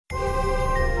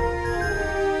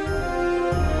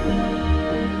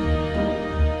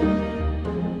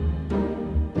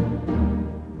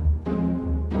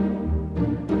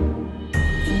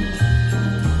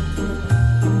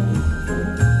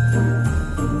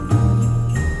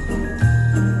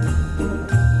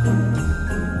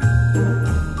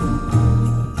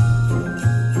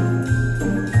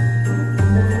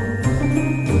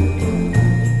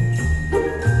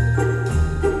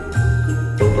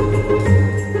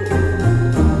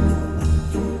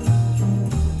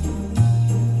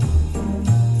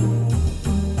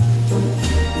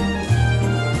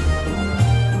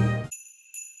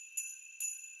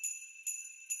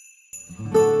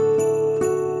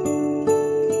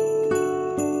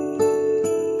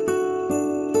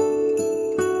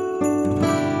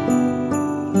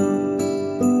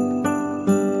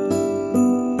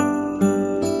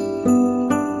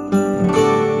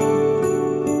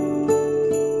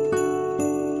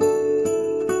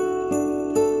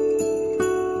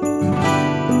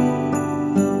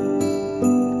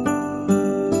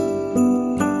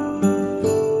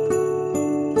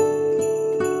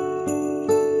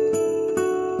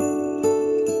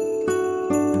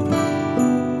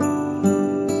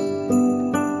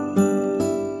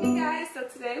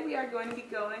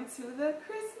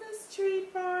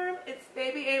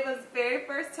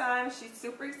first time. She's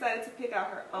super excited to pick out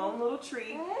her own little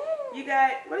tree. You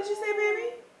got, what did you say,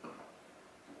 baby?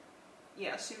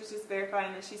 Yeah, she was just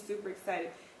verifying that she's super excited.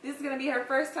 This is going to be her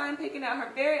first time picking out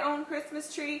her very own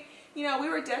Christmas tree. You know, we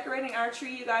were decorating our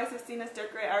tree. You guys have seen us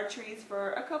decorate our trees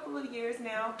for a couple of years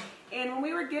now. And when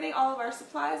we were getting all of our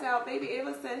supplies out, baby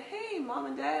Ava said, hey, Mom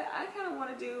and Dad, I kind of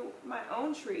want to do my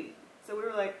own tree. So we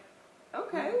were like,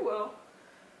 okay, well,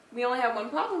 we only have one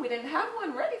problem. We didn't have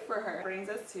one ready for her. Brings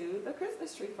us to the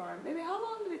Christmas tree farm. Baby, how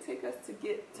long did it take us to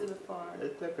get to the farm?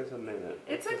 It took us a minute.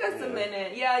 It took us a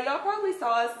minute. Yeah, y'all probably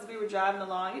saw us as we were driving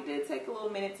along. It did take a little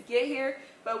minute to get here,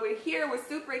 but we're here. We're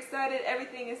super excited.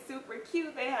 Everything is super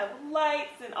cute. They have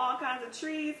lights and all kinds of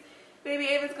trees. Baby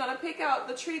Ava's going to pick out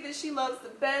the tree that she loves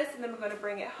the best, and then we're going to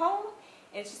bring it home,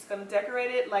 and she's going to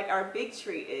decorate it like our big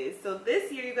tree is. So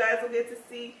this year, you guys will get to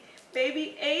see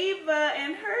Baby Ava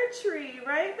and her tree,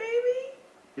 right, baby?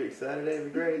 You excited, Ava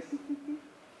Grace?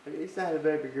 Are you excited,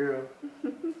 baby girl?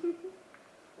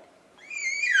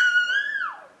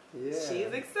 Yeah. She's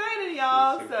excited,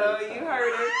 y'all. So excited. You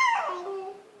heard her.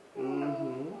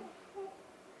 Mm-hmm.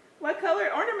 What color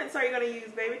ornaments are you going to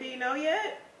use, baby? Do you know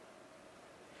yet?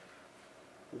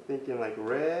 You thinking like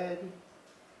red,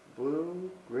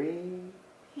 blue, green?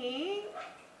 Pink?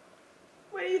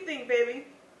 What do you think, baby?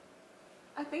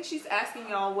 I think she's asking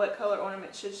y'all what color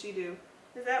ornament should she do.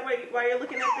 Is that why you're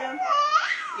looking at them?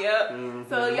 Yep. Mm-hmm.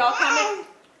 So y'all comment.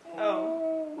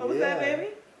 Oh, what was that,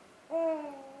 baby?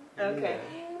 Okay.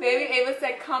 Yeah. Baby Ava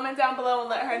said comment down below and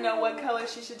let her know what color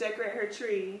she should decorate her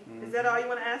tree. Mm-hmm. Is that all you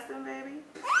want to ask them, baby?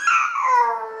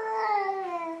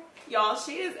 Y'all,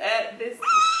 she is at this.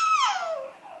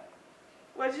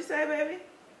 What did you say, baby?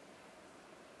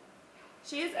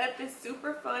 She is at this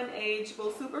super fun age.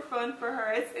 Well, super fun for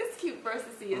her. It's cute for us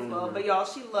to see as well. But y'all,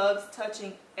 she loves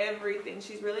touching everything.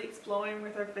 She's really exploring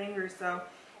with her fingers. So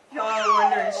y'all are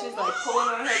wondering, she's like pulling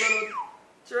on her little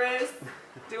dress,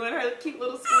 doing her cute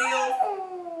little squeals.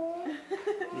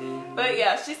 But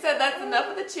yeah, she said that's enough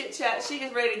of the chit chat. She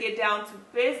is ready to get down to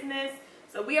business.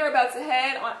 So we are about to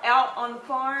head out on the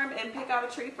farm and pick out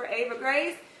a tree for Ava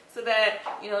Grace, so that,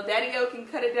 you know, Daddy-O can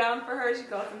cut it down for her. She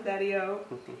calls him Daddy-O.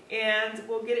 And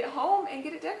we'll get it home and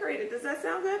get it decorated. Does that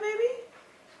sound good, baby?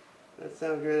 That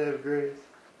sounds good, Ava Grace.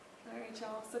 All right,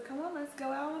 y'all. So come on, let's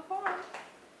go out on the farm.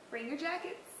 Bring your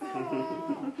jackets.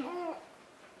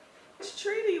 Which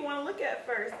tree do you want to look at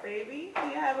first, baby? Do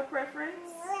you have a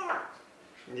preference?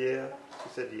 Yeah, she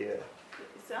said yeah.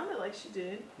 It sounded like she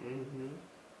did. Mm-hmm.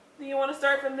 Do you want to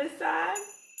start from this side?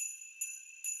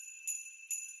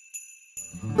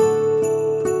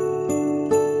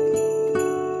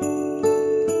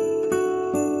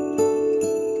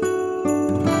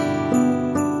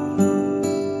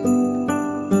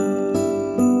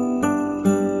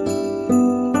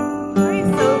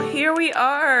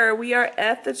 We are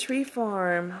at the tree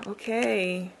farm.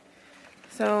 Okay.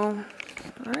 So,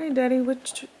 all right, Daddy,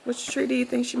 which tree do you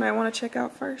think she might want to check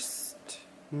out first?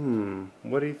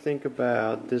 What do you think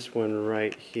about this one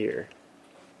right here?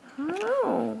 I don't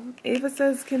know. Ava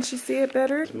says, can she see it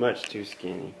better? It's much too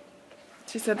skinny.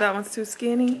 She said that one's too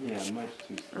skinny? Yeah, much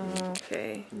too skinny.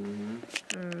 Okay.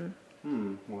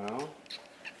 Well,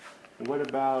 what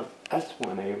about this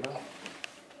one, Ava?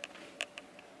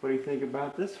 What do you think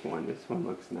about this one? This one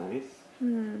looks nice.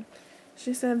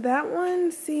 She said that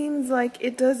one seems like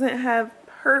it doesn't have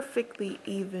perfectly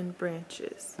even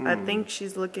branches. I think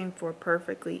she's looking for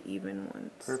perfectly even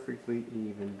ones. Perfectly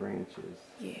even branches.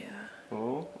 Yeah.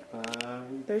 Oh,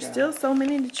 there's still so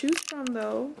many to choose from,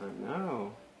 though. I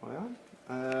know. Well,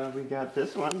 we got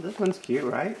this one. This one's cute,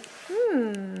 right?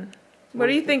 What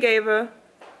do you think, Ava?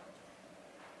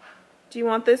 Do you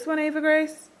want this one, Ava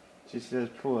Grace? She says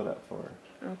pull it up for her.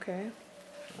 Okay.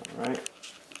 All right.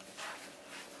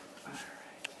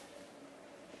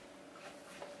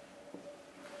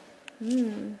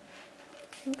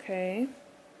 Okay.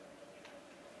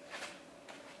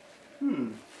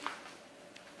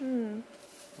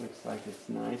 Looks like it's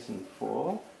nice and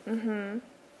full.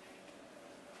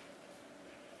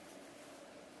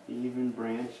 Even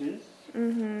branches.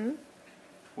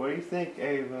 What do you think,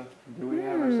 Ava? Do we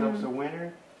have ourselves a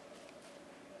winner?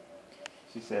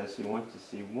 She says she wants to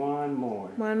see one more.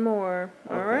 One more.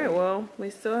 Okay. All right, well, we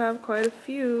still have quite a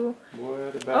few.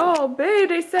 What about... Oh, babe,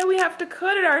 they said we have to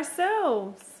cut it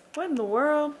ourselves. What in the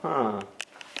world? Huh.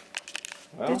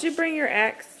 Well, did you bring your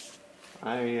axe?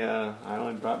 I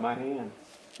only brought my hands.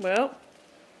 Well,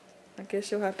 I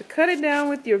guess you'll have to cut it down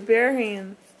with your bare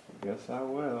hands. I guess I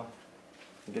will.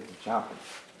 Get the chopper.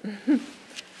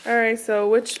 All right, so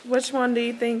which one do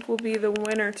you think will be the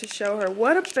winner to show her?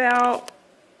 What about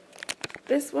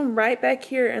this one right back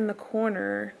here in the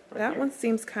corner? That one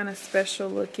seems kind of special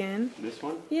looking. This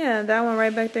one? Yeah, that one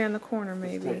right back there in the corner,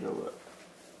 maybe. Let's take a look.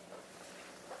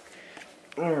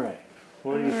 All right.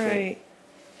 What do you think?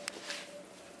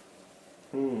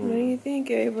 What do you think,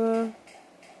 Ava?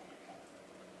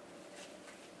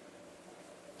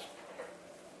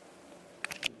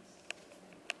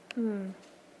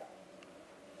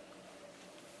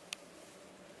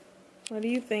 What do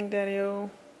you think,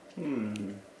 Daddy-O?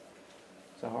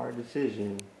 It's a hard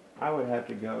decision. I would have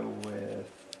to go with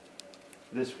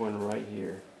this one right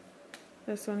here.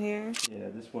 This one here? Yeah,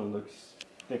 this one looks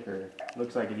thicker.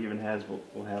 Looks like it even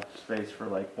will have space for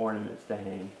like ornaments to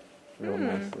hang real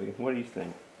nicely. What do you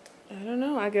think? I don't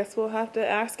know. I guess we'll have to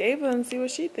ask Ava and see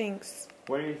what she thinks.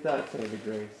 What are your thoughts, Ava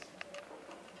Grace?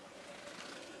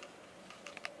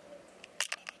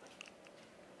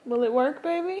 Will it work,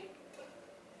 baby?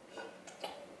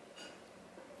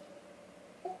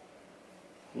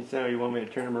 You said you want me to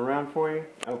turn them around for you?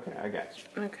 Okay, I got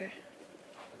you. Okay.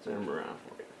 I'll turn them around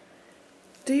for you.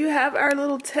 Do you have our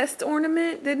little test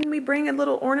ornament? Didn't we bring a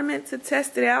little ornament to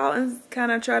test it out and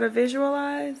kind of try to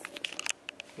visualize?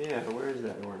 Yeah, where is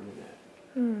that ornament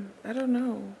at? I don't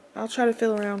know. I'll try to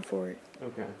feel around for it.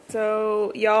 Okay.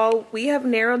 So, y'all, we have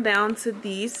narrowed down to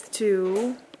these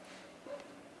two.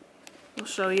 We'll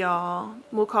show y'all.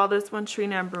 We'll call this one tree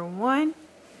number 1.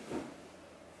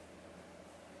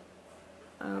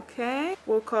 Okay.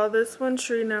 We'll call this one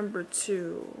tree number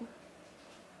 2.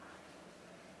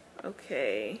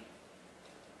 Okay.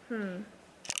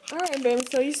 Alright, baby.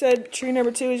 So you said tree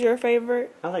number 2 is your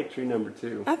favorite? I like tree number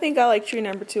 2. I think I like tree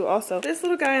number 2 also. This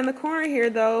little guy in the corner here,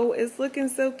 though, is looking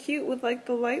so cute with, like,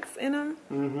 the lights in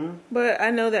him. But I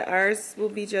know that ours will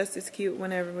be just as cute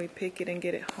whenever we pick it and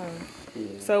get it home.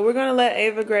 Yeah. So we're going to let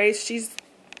Ava Grace, she's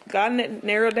gotten it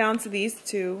narrowed down to these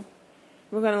 2.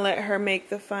 We're going to let her make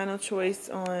the final choice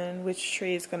on which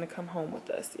tree is going to come home with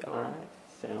us, y'all. Alright,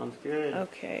 sounds good.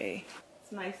 Okay.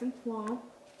 It's nice and plump.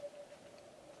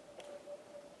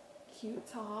 Cute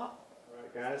top.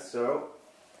 Alright guys, so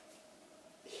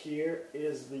here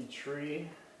is the tree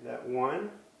that won.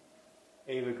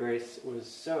 Ava Grace was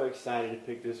so excited to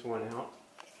pick this one out.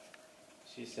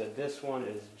 She said this one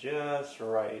is just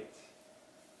right.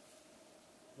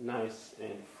 Nice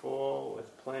and full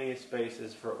with plenty of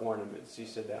spaces for ornaments. She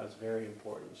said that was very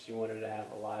important. She wanted to have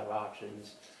a lot of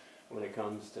options when it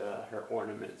comes to her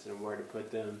ornaments and where to put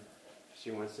them.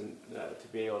 She wants to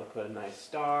be able to put a nice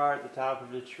star at the top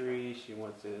of the tree. She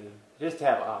wants to just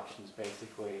have options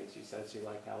basically. And she said she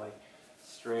liked how like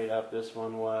straight up this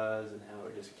one was and how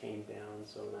it just came down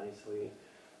so nicely.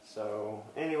 So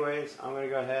anyways, I'm going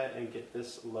to go ahead and get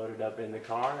this loaded up in the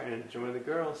car and join the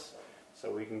girls so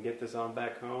we can get this on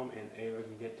back home and Ava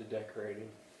can get to decorating.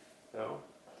 So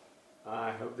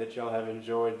I hope that y'all have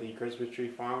enjoyed the Christmas tree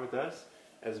farm with us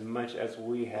as much as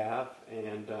we have,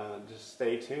 and just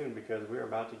stay tuned because we're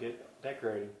about to get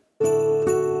decorating.